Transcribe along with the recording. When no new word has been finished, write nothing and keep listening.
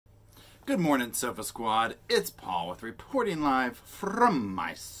Good morning, Sofa Squad. It's Paul with reporting live from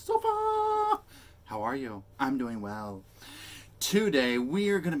my sofa. How are you? I'm doing well. Today,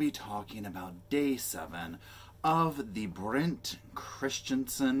 we are going to be talking about Day 7 of the Brendt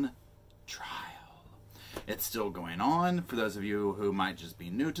Christensen trial. It's still going on. For those of you who might just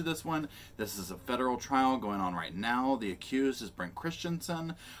be new to this one, this is a federal trial going on right now. The accused is Brendt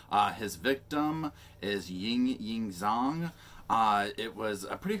Christensen. His victim is Ying Zhang. It was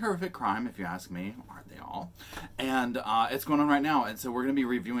a pretty horrific crime, if you ask me. Aren't they all? And it's going on right now. And so we're going to be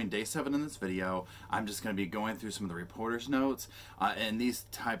reviewing Day 7 in this video. I'm just going to be going through some of the reporter's notes. In these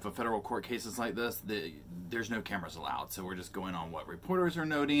type of federal court cases like this, there's no cameras allowed. So we're just going on what reporters are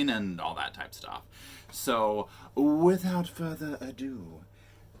noting and all that type stuff. So without further ado,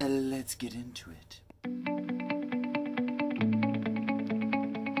 let's get into it.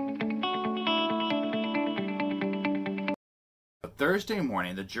 Thursday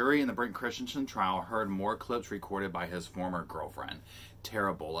morning, the jury in the Brendt Christensen trial heard more clips recorded by his former girlfriend,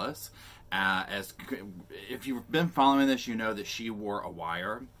 Tara Bullis. If you've been following this, you know that she wore a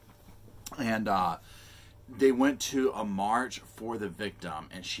wire. And they went to a march for the victim,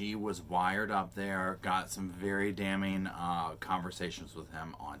 and she was wired up there, got some very damning conversations with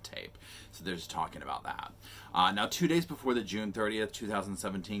him on tape. So they're just talking about that. Now, 2 days before the June 30th,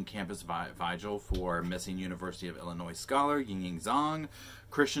 2017 campus vigil for missing University of Illinois scholar Ying Zhang,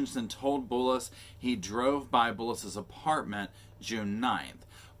 Christensen told Bullis he drove by Bullis's apartment June 9th.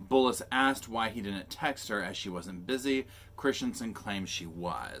 Bullis asked why he didn't text her as she wasn't busy. Christensen claimed she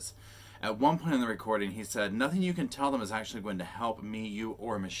was. At one point in the recording, he said, "Nothing you can tell them is actually going to help me, you,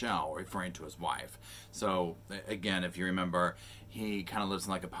 or Michelle," referring to his wife. So, again, if you remember, he kind of lives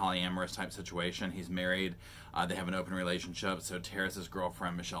in like a polyamorous type situation. He's married. They have an open relationship. So Tara's his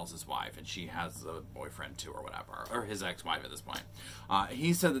girlfriend, Michelle's his wife, and she has a boyfriend too or whatever, or his ex-wife at this point.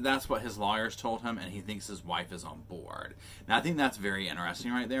 He said that that's what his lawyers told him, and he thinks his wife is on board. Now, I think that's very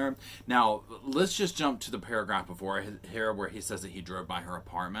interesting right there. Now, let's just jump to the paragraph before here where he says that he drove by her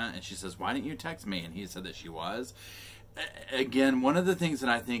apartment, and she says, "Why didn't you text me?" And he said that she was. Again, one of the things that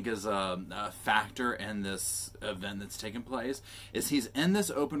I think is a factor in this event that's taken place is he's in this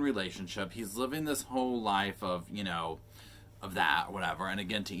open relationship. He's living this whole life of, you know, of that or whatever. And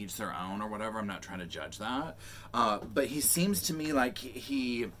again, to each their own or whatever. I'm not trying to judge that. But he seems to me like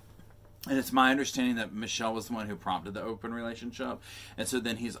and it's my understanding that Michelle was the one who prompted the open relationship. And so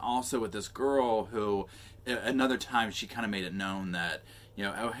then he's also with this girl who, another time, she kind of made it known that, you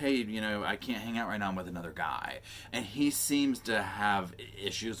know, oh, hey, you know, I can't hang out right now, I'm with another guy. And he seems to have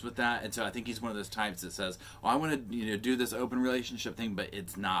issues with that. And so I think he's one of those types that says, oh, I want to, you know, do this open relationship thing, but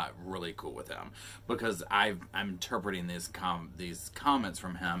it's not really cool with him. Because I'm interpreting these comments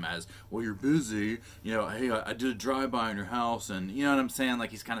from him as, well, you're busy, you know, hey, I did a drive-by in your house, and you know what I'm saying?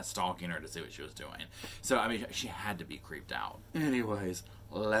 Like, he's kind of stalking her to see what she was doing. So, I mean, she had to be creeped out. Anyways,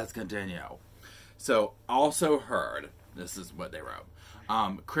 let's continue. So, also heard, this is what they wrote.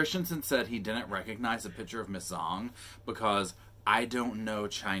 Christensen said he didn't recognize a picture of Miss Zhang because I don't know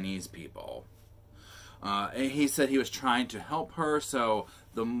Chinese people. And he said he was trying to help her, so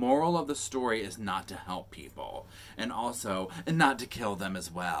the moral of the story is not to help people. And also, not to kill them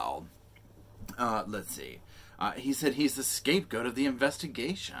as well. Let's see. He said he's the scapegoat of the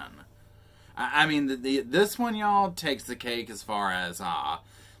investigation. I mean, this one, y'all, takes the cake as far as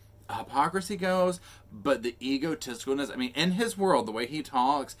hypocrisy goes, but the egotisticalness, I mean, in his world, the way he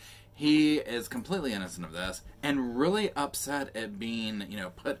talks, he is completely innocent of this and really upset at being, you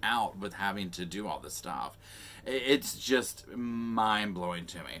know, put out with having to do all this stuff. It's just mind-blowing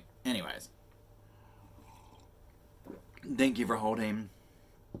to me. Anyways, thank you for holding.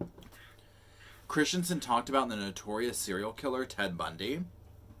 Christensen talked about the notorious serial killer Ted Bundy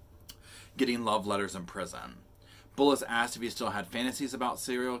getting love letters in prison. Bullis asked if he still had fantasies about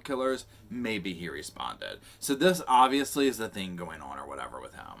serial killers. Maybe he responded. So this obviously is the thing going on or whatever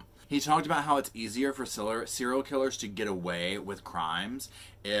with him. He talked about how it's easier for serial killers to get away with crimes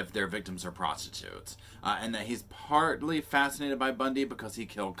if their victims are prostitutes. And that he's partly fascinated by Bundy because he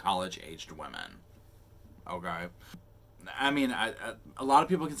killed college-aged women. Okay. I mean, a lot of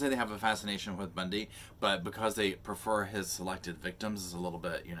people can say they have a fascination with Bundy, but because they prefer his selected victims is a little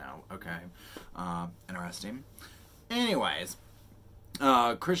bit, you know, okay, interesting. Anyways,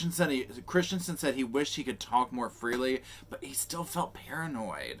 Christensen said he wished he could talk more freely, but he still felt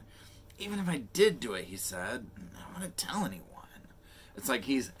paranoid. Even if I did do it, he said, I don't want to tell anyone. It's like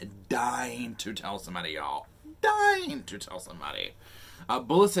he's dying to tell somebody, y'all. Dying to tell somebody.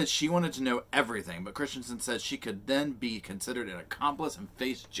 Bullis said she wanted to know everything, but Christensen said she could then be considered an accomplice and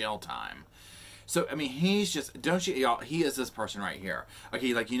face jail time. So, I mean, he's just, don't you, y'all, he is this person right here.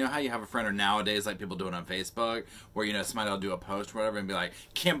 Okay, like, you know how you have a friend, or nowadays, like, people do it on Facebook, where, you know, somebody will do a post or whatever and be like,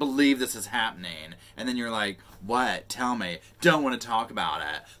 can't believe this is happening. And then you're like, what? Tell me. Don't want to talk about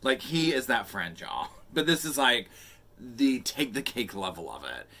it. Like, he is that friend, y'all. But this is like the take the cake level of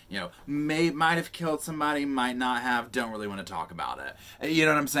it. You know, might have killed somebody, might not have, don't really want to talk about it. You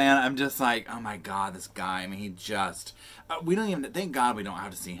know what I'm saying? I'm just like, oh my God, this guy, I mean, he just, we don't even, thank God we don't have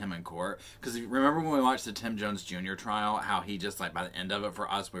to see him in court. Because remember when we watched the Tim Jones Jr. trial, how he just, like, by the end of it for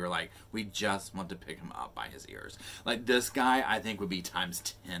us, we were like, we just want to pick him up by his ears. Like, this guy, I think, would be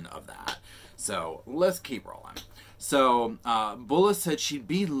times 10 of that. So, let's keep rolling. So, Bullis said she'd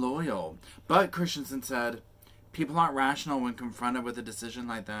be loyal. But Christensen said, people aren't rational when confronted with a decision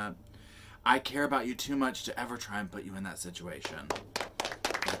like that. I care about you too much to ever try and put you in that situation.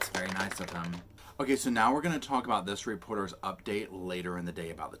 That's very nice of him. Okay, so now we're going to talk about this reporter's update later in the day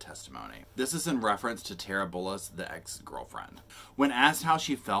about the testimony. This is in reference to Tara Bullis, the ex-girlfriend. When asked how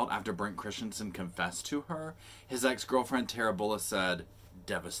she felt after Brendt Christensen confessed to her, his ex-girlfriend Tara Bullis said,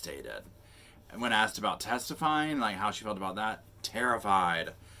 devastated. And when asked about testifying, like how she felt about that,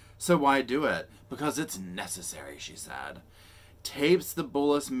 terrified. So why do it? Because it's necessary, she said. Tapes the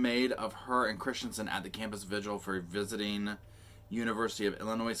Bullis made of her and Christensen at the campus vigil for visiting University of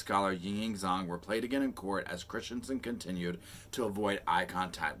Illinois scholar Ying Zhang were played again in court as Christensen continued to avoid eye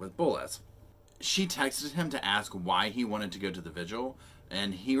contact with Bullis. She texted him to ask why he wanted to go to the vigil,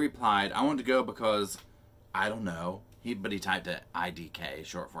 and he replied, I want to go because I don't know. But he typed it IDK,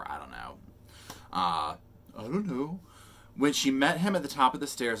 short for I don't know. I don't know. When she met him at the top of the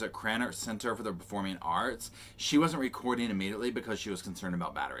stairs at Krannert Center for the Performing Arts, she wasn't recording immediately because she was concerned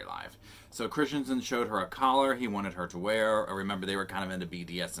about battery life. So Christensen showed her a collar he wanted her to wear. I remember they were kind of into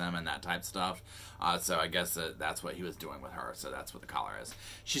BDSM and that type stuff. So I guess that's what he was doing with her. So that's what the collar is.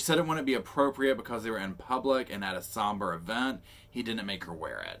 She said it wouldn't be appropriate because they were in public and at a somber event. He didn't make her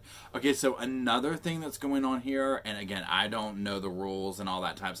wear it. Okay, so another thing that's going on here, and again, I don't know the rules and all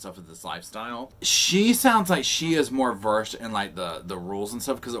that type of stuff of this lifestyle. She sounds like she is more versed in like the rules and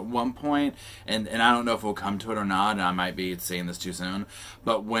stuff, because at one point, and I don't know if we'll come to it or not, and I might be saying this too soon,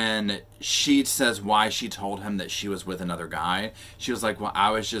 but when she says why she told him that she was with another guy, she was like, well,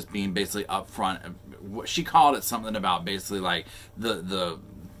 I was just being basically upfront. She called it something about basically like the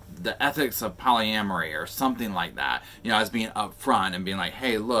ethics of polyamory or something like that. You know, as being upfront and being like,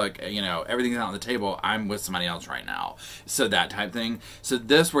 hey, look, you know, everything's out on the table. I'm with somebody else right now. So that type thing. So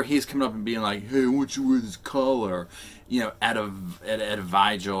this where he's coming up and being like, hey, I want you to wear this collar, you know, at a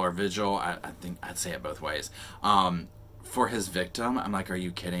vigil or vigil. I think I'd say it both ways. For his victim, I'm like, are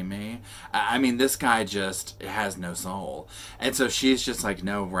you kidding me? I mean, this guy just has no soul. And so she's just like,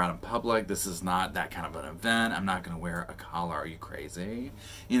 no, we're out in public. This is not that kind of an event. I'm not going to wear a collar. Are you crazy?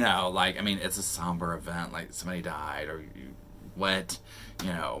 You know, like, I mean, it's a somber event. Like, somebody died or what, you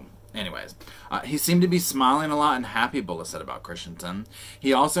know. Anyways, he seemed to be smiling a lot and happy, Bullis said about Christensen.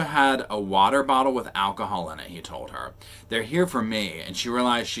 He also had a water bottle with alcohol in it, he told her. They're here for me, and she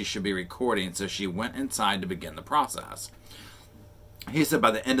realized she should be recording, so she went inside to begin the process. He said,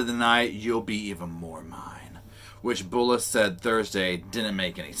 by the end of the night, you'll be even more mine. Which Bullis said Thursday didn't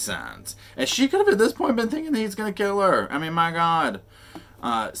make any sense. And she could have at this point been thinking that he's going to kill her. I mean, my God.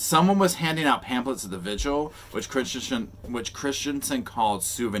 Someone was handing out pamphlets at the vigil, which Christensen called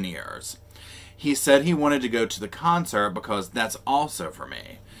souvenirs. He said he wanted to go to the concert because that's also for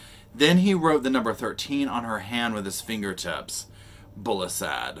me. Then he wrote the number 13 on her hand with his fingertips, Bullis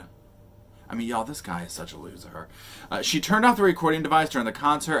said. I mean, y'all, this guy is such a loser. She turned off the recording device during the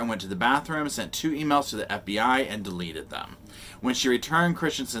concert and went to the bathroom, sent 2 emails to the FBI, and deleted them. When she returned,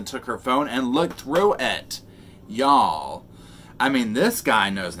 Christensen took her phone and looked through it. Y'all. I mean, this guy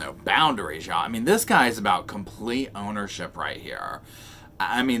knows no boundaries, y'all. I mean, this guy is about complete ownership right here.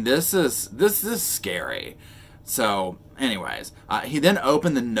 I mean, this is scary. So, anyways, he then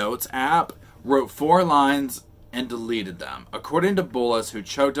opened the Notes app, wrote 4 lines, and deleted them. According to Bullis, who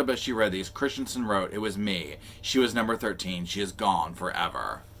choked up as she read these, Christensen wrote, it was me. She was number 13. She is gone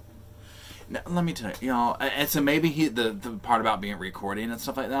forever. Now, let me tell you, y'all, and so maybe the part about being recording and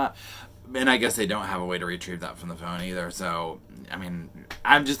stuff like that, and I guess they don't have a way to retrieve that from the phone either, so, I mean,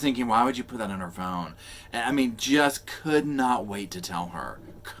 I'm just thinking, why would you put that on her phone? I mean, just could not wait to tell her.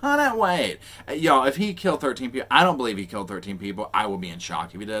 Couldn't wait. Y'all, if he killed 13 people, I don't believe he killed 13 people. I will be in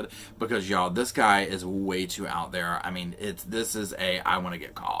shock if he did, because, y'all, this guy is way too out there. I mean, this is I want to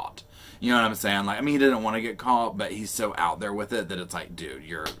get caught. You know what I'm saying? Like, I mean, he didn't want to get caught, but he's so out there with it that it's like, dude,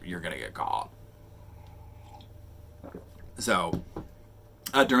 you're going to get caught. So,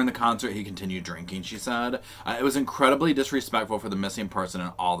 During the concert, he continued drinking, she said. It was incredibly disrespectful for the missing person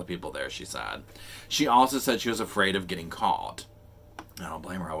and all the people there, she said. She also said she was afraid of getting caught. I don't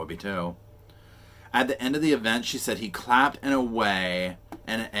blame her, I would be too. At the end of the event, she said he clapped in a way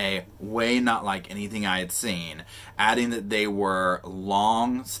not like anything I had seen, adding that they were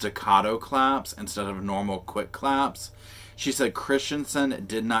long staccato claps instead of normal quick claps. She said Christensen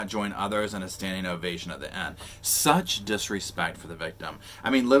did not join others in a standing ovation at the end. Such disrespect for the victim.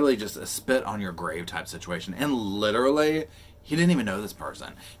 I mean, literally just a spit on your grave type situation. And literally, he didn't even know this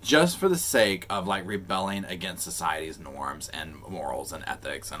person. Just for the sake of, like, rebelling against society's norms and morals and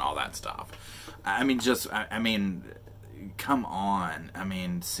ethics and all that stuff. I mean, come on. I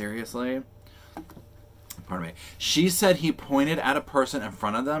mean, seriously? Pardon me. She said he pointed at a person in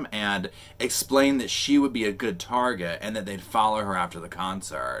front of them and explained that she would be a good target and that they'd follow her after the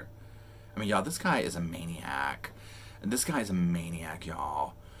concert. I mean, y'all, this guy is a maniac. This guy is a maniac,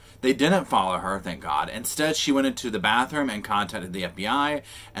 y'all. They didn't follow her, thank God. Instead, she went into the bathroom and contacted the FBI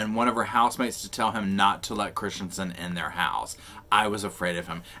and one of her housemates to tell him not to let Christensen in their house. I was afraid of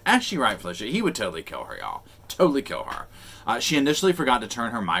him. As she rightfully should. He would totally kill her, y'all. Totally kill her. She initially forgot to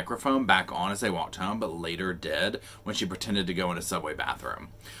turn her microphone back on as they walked home, but later did when she pretended to go in a subway bathroom.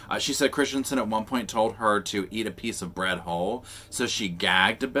 She said Christensen at one point told her to eat a piece of bread whole, so she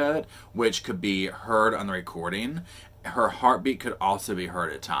gagged a bit, which could be heard on the recording. Her heartbeat could also be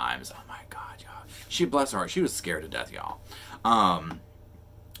heard at times. Oh my God, y'all. She, bless her heart, she was scared to death, y'all.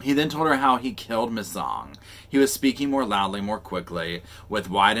 He then told her how he killed Miss Zong. He was speaking more loudly, more quickly, with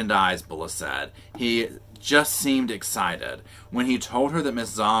widened eyes, Bullis said. He just seemed excited. When he told her that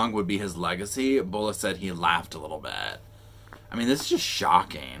Miss Zong would be his legacy, Bullis said he laughed a little bit. I mean, this is just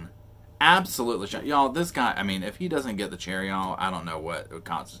shocking. Absolutely shocking. Y'all, this guy, I mean, if he doesn't get the chair, y'all, I don't know what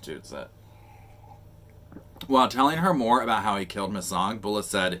constitutes it. While telling her more about how he killed Miss Zong, Bullis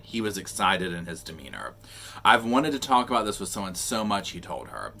said he was excited in his demeanor. I've wanted to talk about this with someone so much, he told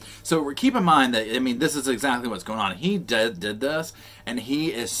her. So keep in mind that, I mean, this is exactly what's going on. He did this, and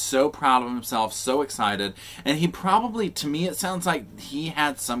he is so proud of himself, so excited. And he probably, to me, it sounds like he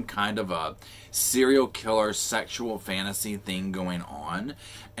had some kind of a serial killer sexual fantasy thing going on.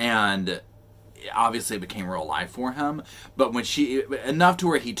 And obviously it became real life for him, but when enough to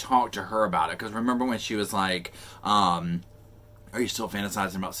where he talked to her about it, because remember when she was like, are you still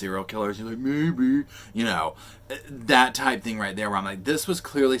fantasizing about serial killers? He's like, maybe, you know, that type thing right there where I'm like, this was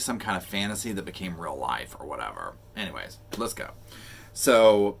clearly some kind of fantasy that became real life or whatever. Anyways, let's go.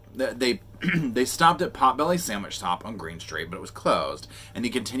 So they stopped at Potbelly Sandwich Shop on Green Street, but it was closed, and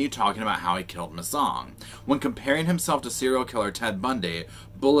he continued talking about how he killed Miss Zong. When comparing himself to serial killer Ted Bundy,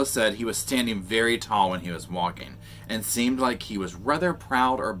 Bullis said he was standing very tall when he was walking, and seemed like he was rather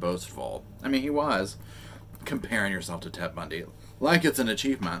proud or boastful. I mean, he was. Comparing yourself to Ted Bundy, like it's an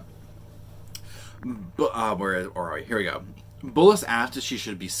achievement. Here we go. Bullis asked if she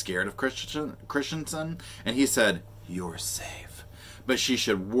should be scared of Christensen, and he said, "You're safe. But she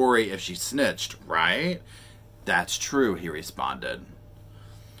should worry if she snitched, right?" "That's true," he responded.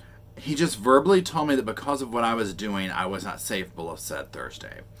 "He just verbally told me that because of what I was doing, I was not safe," Bullis said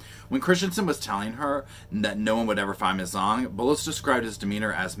Thursday. When Christensen was telling her that no one would ever find Miss Zong, Bullis described his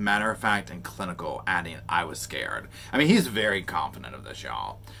demeanor as matter-of-fact and clinical, adding, "I was scared." I mean, he's very confident of this,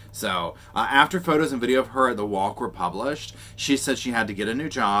 y'all. So, after photos and video of her at the walk were published, she said she had to get a new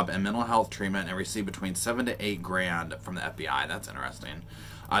job and mental health treatment and receive between $7 to $8 grand from the FBI. That's interesting.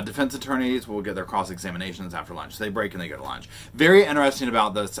 Defense attorneys will get their cross-examinations after lunch. So they break and they go to lunch. Very interesting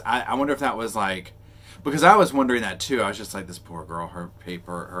about this. I wonder if that was like, because I was wondering that too. I was just like, this poor girl, her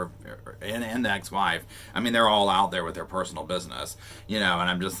paper, and the ex-wife. I mean, they're all out there with their personal business, you know, and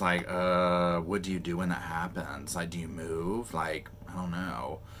I'm just like, what do you do when that happens? Like, do you move? Like, I don't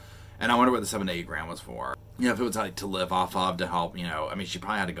know. And I wonder what the 7 to 8 grand was for. You know, if it was like to live off of, to help, you know, I mean, she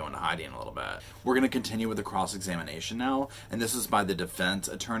probably had to go into hiding a little bit. We're going to continue with the cross-examination now, and this is by the defense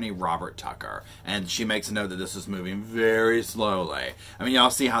attorney, Robert Tucker. And she makes a note that this is moving very slowly. I mean,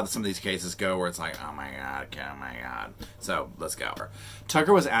 y'all see how some of these cases go where it's like, oh my God. So, let's go.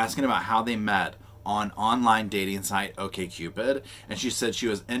 Tucker was asking about how they met on online dating site OkCupid, and she said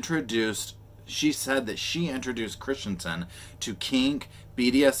she said that she introduced Christensen to kink,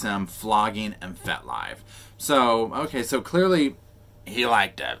 BDSM, flogging, and FetLife. So, okay, so clearly he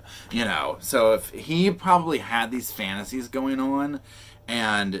liked it, you know. So if he probably had these fantasies going on,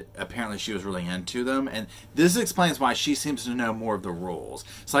 and apparently she was really into them, and this explains why she seems to know more of the rules.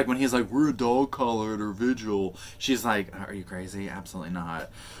 It's like when he's like, we're a dog collar at her vigil, she's like, are you crazy? Absolutely not.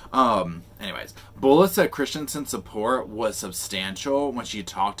 Anyways, Bullis said Christensen's support was substantial when she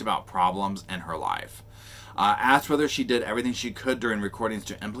talked about problems in her life. Asked whether she did everything she could during recordings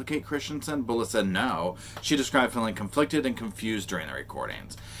to implicate Christensen, Bullis said no. She described feeling conflicted and confused during the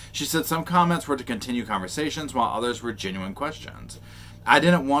recordings. She said some comments were to continue conversations while others were genuine questions. I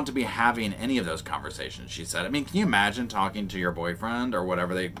didn't want to be having any of those conversations, she said. I mean, can you imagine talking to your boyfriend or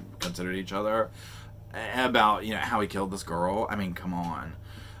whatever they considered each other about, how he killed this girl? I mean, come on.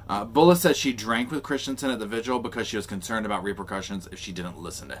 Bullis said she drank with Christensen at the vigil because she was concerned about repercussions if she didn't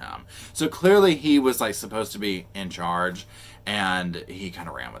listen to him. So clearly he was supposed to be in charge, and he kind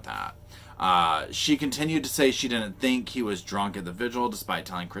of ran with that. She continued to say she didn't think he was drunk at the vigil, despite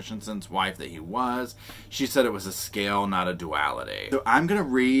telling Christensen's wife that he was. She said it was a scale, not a duality. So I'm going to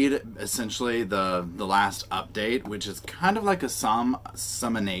read, essentially, the last update, which is kind of like a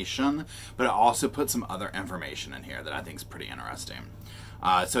summation, but it also puts some other information in here that I think is pretty interesting.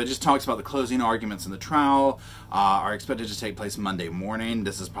 So it just talks about the closing arguments in the trial are expected to take place Monday morning.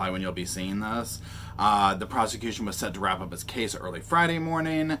 This is probably when you'll be seeing this. The prosecution was set to wrap up its case early Friday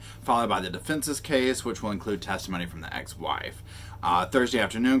morning, followed by the defense's case, which will include testimony from the ex-wife. Thursday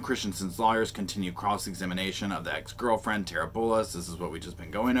afternoon, Christensen's lawyers continue cross-examination of the ex-girlfriend, Tara Bullis. This is what we've just been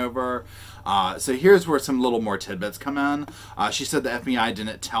going over. So here's where some little more tidbits come in. She said the FBI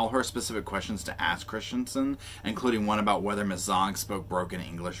didn't tell her specific questions to ask Christensen, including one about whether Ms. Zong spoke broken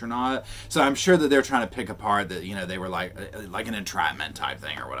English or not. So I'm sure that they're trying to pick apart that, they were like an entrapment type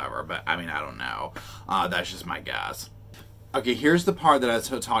thing or whatever. But, I mean, I don't know. That's just my guess. Okay, here's the part that I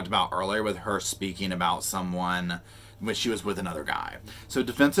talked about earlier with her speaking about someone when she was with another guy. So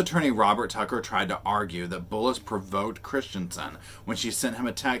defense attorney Robert Tucker tried to argue that Bullis provoked Christensen when she sent him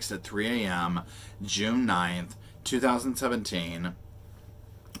a text at 3 a.m. June 9th, 2017,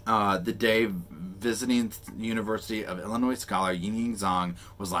 the day visiting University of Illinois scholar Ying Zong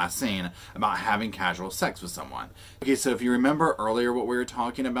was last seen, about having casual sex with someone. Okay, so if you remember earlier what we were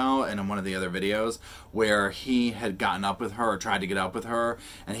talking about in one of the other videos, where he had gotten up with her or tried to get up with her,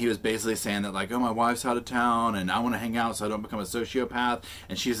 and he was basically saying that oh, my wife's out of town and I want to hang out so I don't become a sociopath,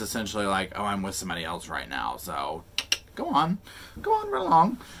 and she's essentially like, oh, I'm with somebody else right now, so go on right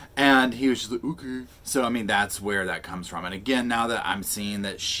along. And he was just like, okay. So, I mean, that's where that comes from. And again, now that I'm seeing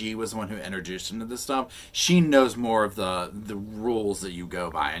that she was the one who introduced him to this stuff, she knows more of the rules that you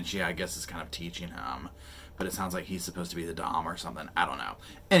go by. And she, I guess, is kind of teaching him. But it sounds like he's supposed to be the dom or something. I don't know.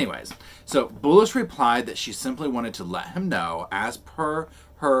 Anyways, so Bullis replied that she simply wanted to let him know, as per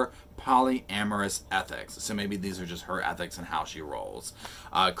her polyamorous ethics. So maybe these are just her ethics and how she rolls.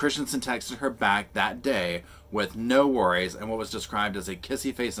 Christensen texted her back that day with no worries and what was described as a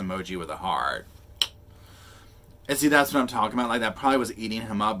kissy face emoji with a heart. And see, that's what I'm talking about. That probably was eating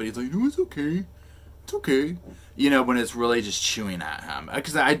him up, but he's like, no, it's okay. It's okay. When it's really just chewing at him.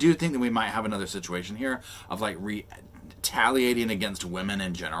 Because I do think that we might have another situation here of retaliating against women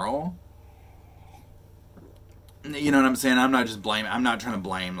in general. You know what I'm saying? I'm not trying to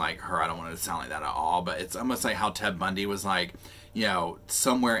blame her. I don't want it to sound like that at all. But it's almost like how Ted Bundy was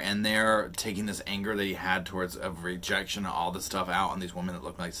somewhere in there taking this anger that he had towards of rejection and all this stuff out on these women that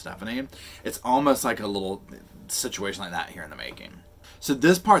look like Stephanie. It's almost like a little situation like that here in the making. So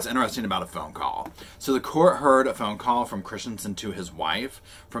this part's interesting about a phone call. So the court heard a phone call from Christensen to his wife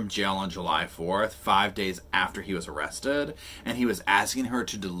from jail on July 4th, 5 days after he was arrested, and he was asking her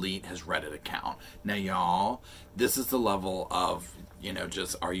to delete his Reddit account. Now, y'all, this is the level of,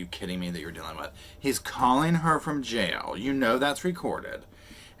 just, are you kidding me that you're dealing with? He's calling her from jail. That's recorded.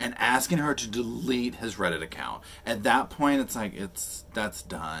 And asking her to delete his Reddit account. At that point, it's that's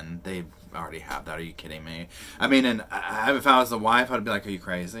done. They already have that. Are you kidding me? I mean, and if I was the wife, I'd be like, are you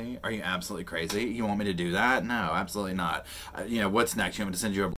crazy? Are you absolutely crazy? You want me to do that? No, absolutely not. What's next? You want me to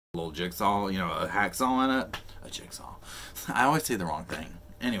send you a little jigsaw, a hacksaw in it? A jigsaw. I always say the wrong thing.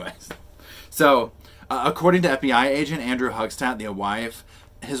 Anyways. So, according to FBI agent Andrew Hugstadt,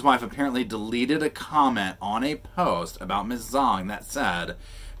 his wife apparently deleted a comment on a post about Ms. Zong that said,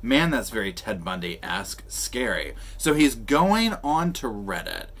 man, that's very Ted Bundy-esque, scary. So he's going on to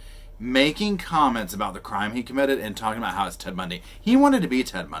Reddit, making comments about the crime he committed and talking about how it's Ted Bundy. He wanted to be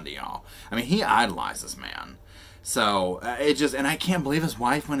Ted Bundy, y'all. I mean, he idolized this man. So, and I can't believe his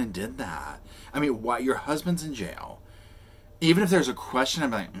wife went and did that. I mean, what? Your husband's in jail. Even if there's a question, I'm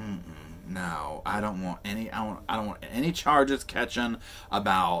like, no, I don't want any charges catching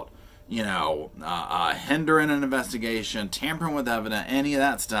about, hindering an investigation, tampering with evidence, any of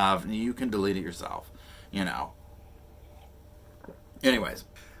that stuff. You can delete it yourself, Anyways,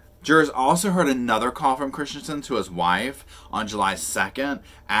 Jurors also heard another call from Christensen to his wife on July 2nd,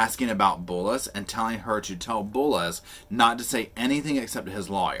 asking about Bullis and telling her to tell Bullis not to say anything except to his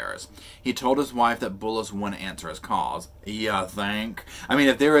lawyers. He told his wife that Bullis wouldn't answer his calls. You think? I mean,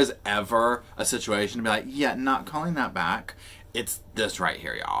 if there is ever a situation to be like, yeah, not calling that back, it's this right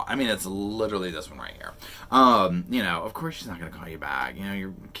here, y'all. I mean, it's literally this one right here. You know, of course she's not going to call you back. You know,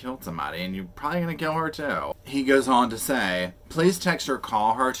 you killed somebody, and you're probably going to kill her, too. He goes on to say, please text or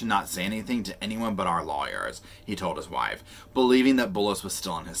call her to not say anything to anyone but our lawyers, he told his wife, believing that Bullis was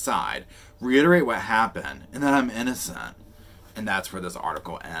still on his side. Reiterate what happened, and that I'm innocent. And that's where this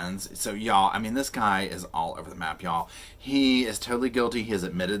article ends. So, y'all, I mean, this guy is all over the map, y'all. He is totally guilty. He has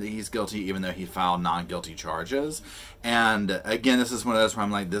admitted that he's guilty, even though he filed non-guilty charges. And, again, this is one of those where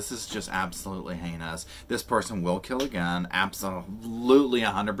I'm like, this is just absolutely heinous. This person will kill again. Absolutely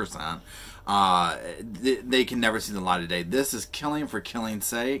 100%. They can never see the light of day. This is killing for killing's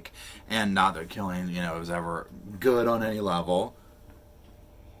sake. And not that killing, you know, is ever good on any level.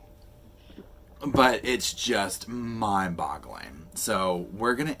 But it's just mind-boggling. So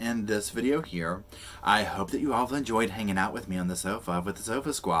we're going to end this video here. I hope that you all have enjoyed hanging out with me on the sofa with the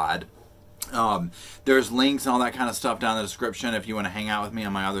Sofa Squad. There's links and all that kind of stuff down in the description if you want to hang out with me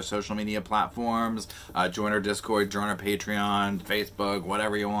on my other social media platforms. Join our Discord, join our Patreon, Facebook,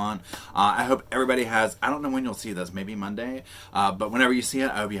 whatever you want. I hope everybody has, I don't know when you'll see this, maybe Monday, but whenever you see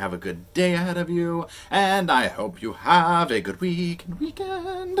it, I hope you have a good day ahead of you, and I hope you have a good week and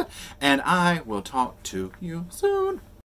weekend, and I will talk to you soon.